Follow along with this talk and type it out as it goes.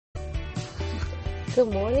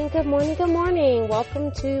Good morning, good morning, good morning.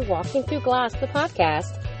 Welcome to Walking Through Glass, the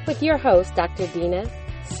podcast, with your host, Dr. Dina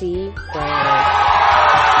C. Brown.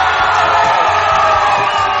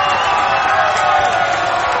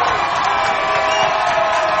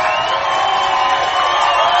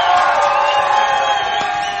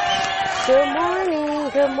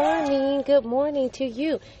 Good morning to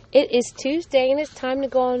you. It is Tuesday and it's time to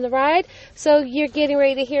go on the ride. So you're getting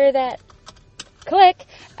ready to hear that click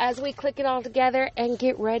as we click it all together and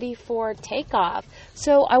get ready for takeoff.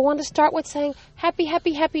 So I want to start with saying happy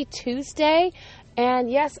Tuesday. And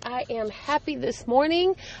yes, I am happy this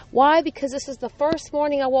morning. Why? Because this is the first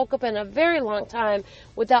morning I woke up in a very long time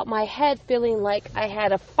without my head feeling like I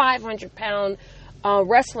had a 500-pound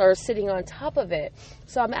wrestler sitting on top of it.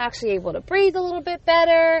 So I'm actually able to breathe a little bit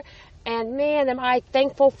better. And man, am I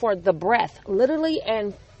thankful for the breath, literally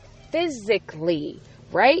and physically,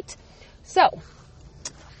 right? So,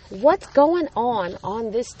 what's going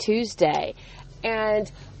on this Tuesday?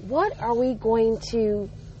 And what are we going to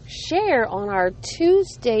share on our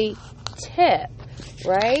Tuesday tip,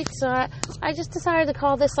 right? So, I just decided to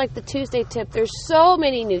call this like the Tuesday tip. There's so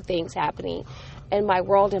many new things happening in my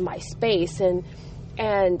world, in my space, and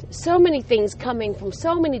so many things coming from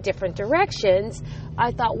so many different directions.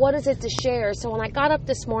 I thought, what is it to share? So when I got up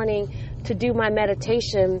this morning to do my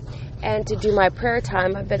meditation and to do my prayer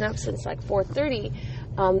time, I've been up since like 4:30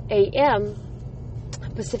 a.m.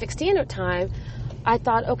 Pacific Standard Time. I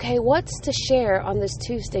thought, okay, what's to share on this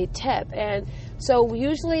Tuesday tip? And so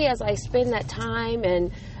usually as I spend that time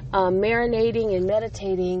and marinating and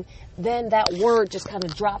meditating, then that word just kind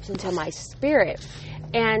of drops into my spirit.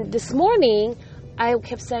 And this morning, I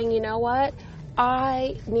kept saying, you know what?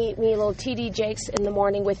 I need me a little TD Jakes in the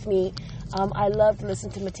morning with me. I love to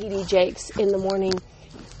listen to my TD Jakes in the morning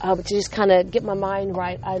to just kind of get my mind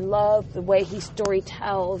right. I love the way he story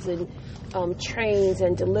tells and trains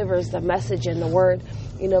and delivers the message and the word,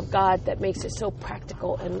 of God that makes it so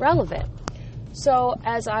practical and relevant. So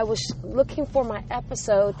as I was looking for my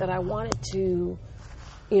episode that I wanted to,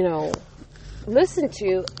 listen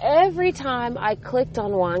to, every time I clicked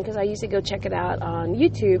on one, because I usually go check it out on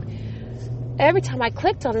YouTube, every time I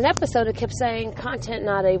clicked on an episode, it kept saying content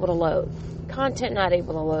not able to load, content not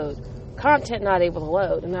able to load, content not able to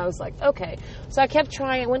load. And I was like, okay. So I kept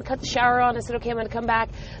trying. I went and cut the shower on. I said, okay, I'm going to come back.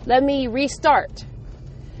 Let me restart.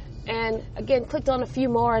 And again, clicked on a few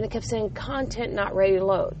more and it kept saying content not ready to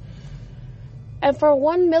load. And for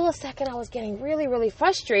 1 millisecond, I was getting really, really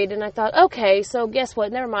frustrated. And I thought, okay, so guess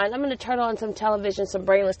what? Never mind. I'm going to turn on some television, some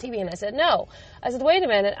brainless TV. And I said, no. I said, wait a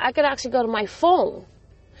minute. I could actually go to my phone.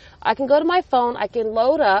 I can go to my phone. I can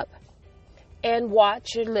load up and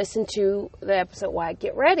watch and listen to the episode while I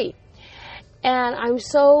get ready. And I'm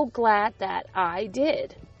so glad that I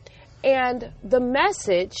did. And the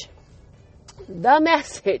message,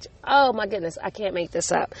 oh my goodness, I can't make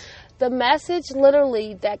this up. The message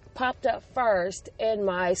literally that popped up first in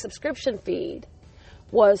my subscription feed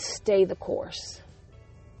was stay the course.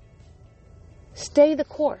 Stay the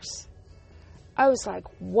course. I was like,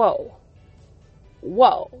 whoa,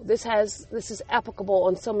 this is applicable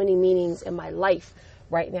on so many meanings in my life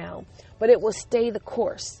right now. But it was stay the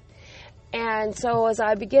course. And so as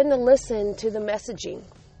I begin to listen to the messaging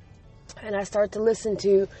and I start to listen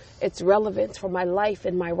to its relevance for my life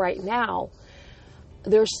and my right now,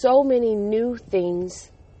 there's so many new things,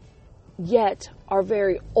 yet are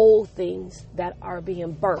very old things that are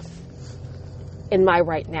being birthed in my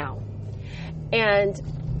right now. And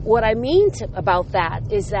what I mean about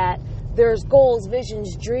that is that there's goals,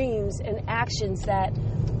 visions, dreams, and actions that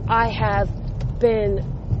I have been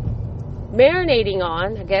marinating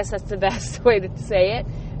on. I guess that's the best way to say it.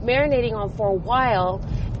 Marinating on for a while.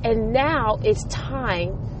 And now it's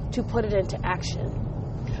time to put it into action.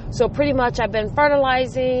 So pretty much I've been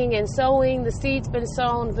fertilizing and sowing. The seed's been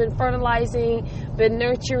sown, been fertilizing, been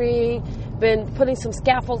nurturing, been putting some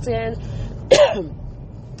scaffolds in.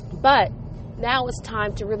 But now it's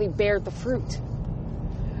time to really bear the fruit.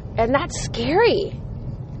 And that's scary.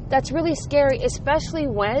 That's really scary, especially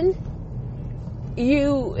when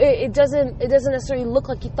it doesn't necessarily look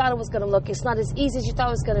like you thought it was going to look. It's not as easy as you thought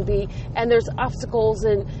it was going to be. And there's obstacles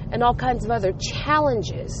and all kinds of other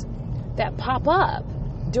challenges that pop up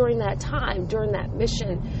during that time, during that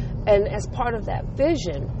mission, and as part of that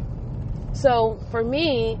vision. So for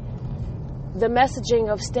me, the messaging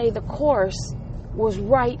of stay the course was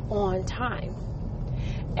right on time.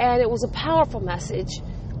 And it was a powerful message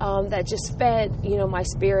that just fed, my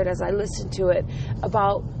spirit as I listened to it,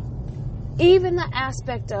 about even the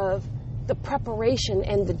aspect of the preparation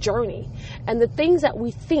and the journey and the things that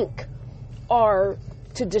we think are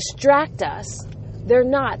to distract us They're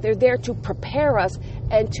not. They're there to prepare us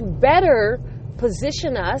and to better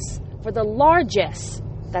position us for the largest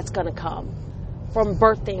that's going to come from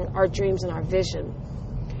birthing our dreams and our vision.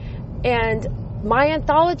 And my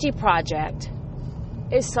anthology project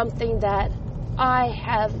is something that I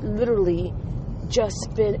have literally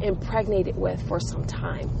just been impregnated with for some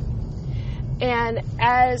time. And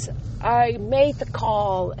as I made the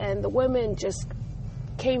call and the women just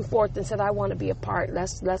came forth and said, I want to be a part,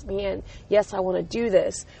 let me in. Yes, I want to do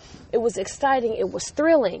this. It was exciting. It was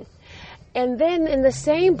thrilling. And then in the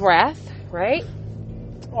same breath, right,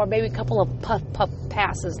 or maybe a couple of puff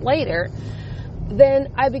passes later,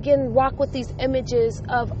 then I begin to walk with these images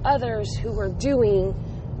of others who were doing,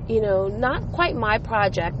 not quite my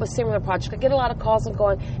project, but similar projects. I get a lot of calls and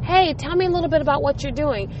going, hey, tell me a little bit about what you're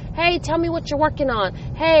doing. Hey, tell me what you're working on.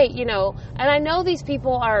 Hey, and I know these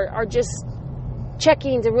people are just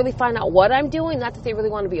checking to really find out what I'm doing, not that they really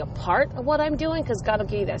want to be a part of what I'm doing, because God will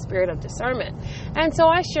give you that spirit of discernment. And so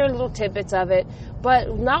I share little tidbits of it,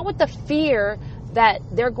 but not with the fear that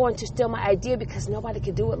they're going to steal my idea because nobody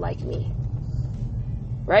could do it like me.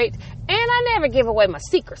 Right? And I never give away my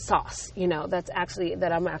secret sauce,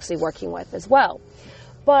 that I'm actually working with as well.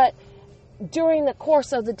 But during the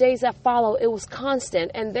course of the days that follow, it was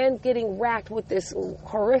constant, and then getting racked with this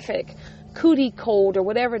horrific cootie cold or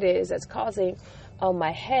whatever it is that's causing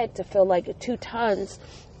my head to feel like 2 tons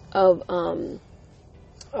of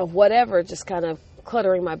whatever, just kind of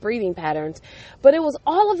cluttering my breathing patterns. But it was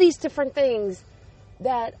all of these different things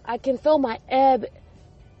that I can feel the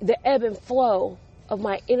ebb and flow of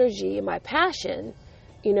my energy and my passion,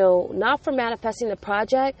 not for manifesting the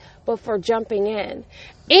project, but for jumping in.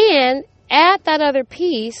 And add that other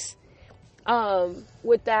piece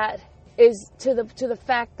with that is to the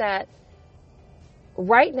fact that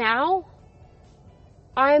right now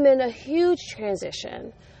I am in a huge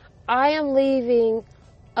transition. I am leaving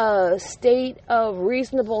a state of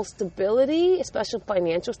reasonable stability, especially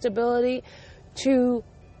financial stability, to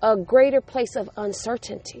a greater place of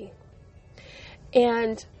uncertainty.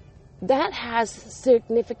 And that has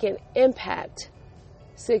significant impact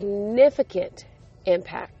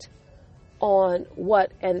on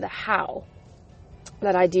what and the how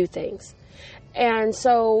that I do things. And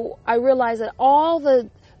so I realize that all the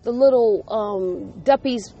little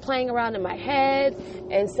duppies playing around in my head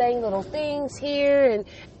and saying little things here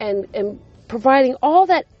and providing all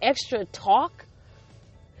that extra talk,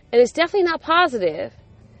 and it's definitely not positive.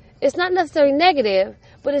 It's not necessarily negative,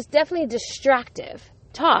 but it's definitely distractive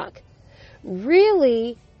talk,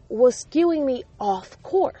 really was skewing me off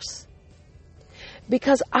course.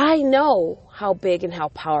 Because I know how big and how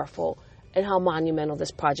powerful and how monumental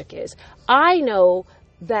this project is. I know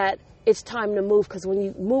that it's time to move, because when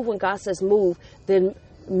you move, when God says move, then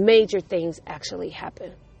major things actually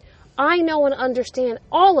happen. I know and understand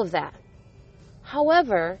all of that.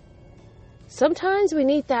 However, sometimes we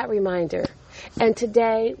need that reminder. And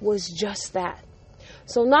today was just that.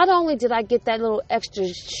 So not only did I get that little extra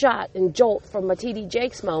shot and jolt from my T.D.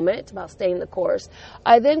 Jakes moment about staying the course,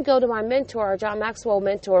 I then go to my mentor, our John Maxwell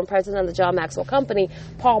mentor and president of the John Maxwell Company,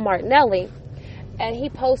 Paul Martinelli, and he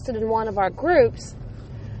posted in one of our groups,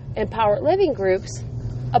 Empowered Living groups,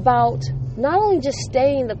 about not only just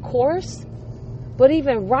staying the course, but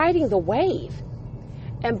even riding the wave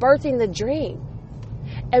and birthing the dream.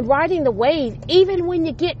 And riding the wave even when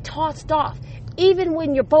you get tossed off, even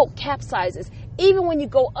when your boat capsizes, even when you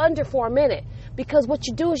go under for a minute. Because what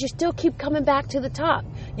you do is you still keep coming back to the top.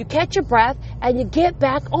 You catch your breath and you get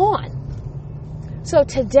back on. So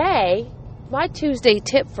today, my Tuesday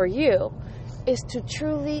tip for you is to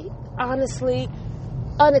truly, honestly,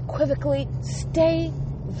 unequivocally stay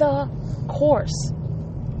the course.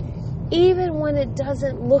 Even when it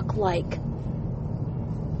doesn't look like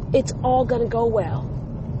it's all going to go well.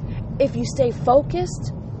 If you stay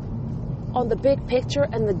focused on the big picture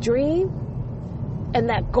and the dream and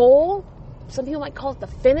that goal, some people might call it the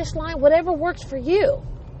finish line, whatever works for you,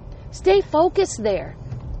 stay focused there.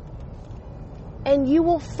 And you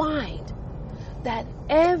will find that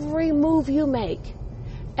every move you make,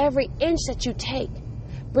 every inch that you take,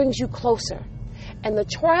 brings you closer. And the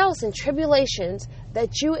trials and tribulations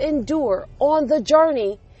that you endure on the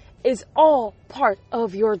journey is all part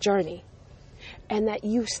of your journey. And that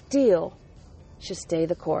you still should stay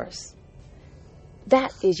the course.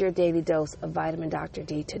 That is your daily dose of Vitamin Dr.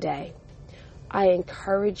 D today. I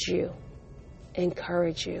encourage you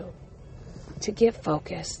to get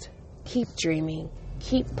focused, keep dreaming,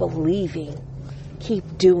 keep believing, keep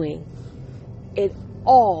doing. It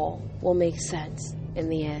all will make sense in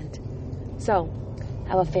the end. So,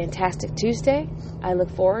 have a fantastic Tuesday. I look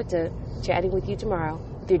forward to chatting with you tomorrow.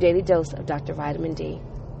 your daily dose of Dr. Vitamin D.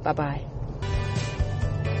 Bye-bye.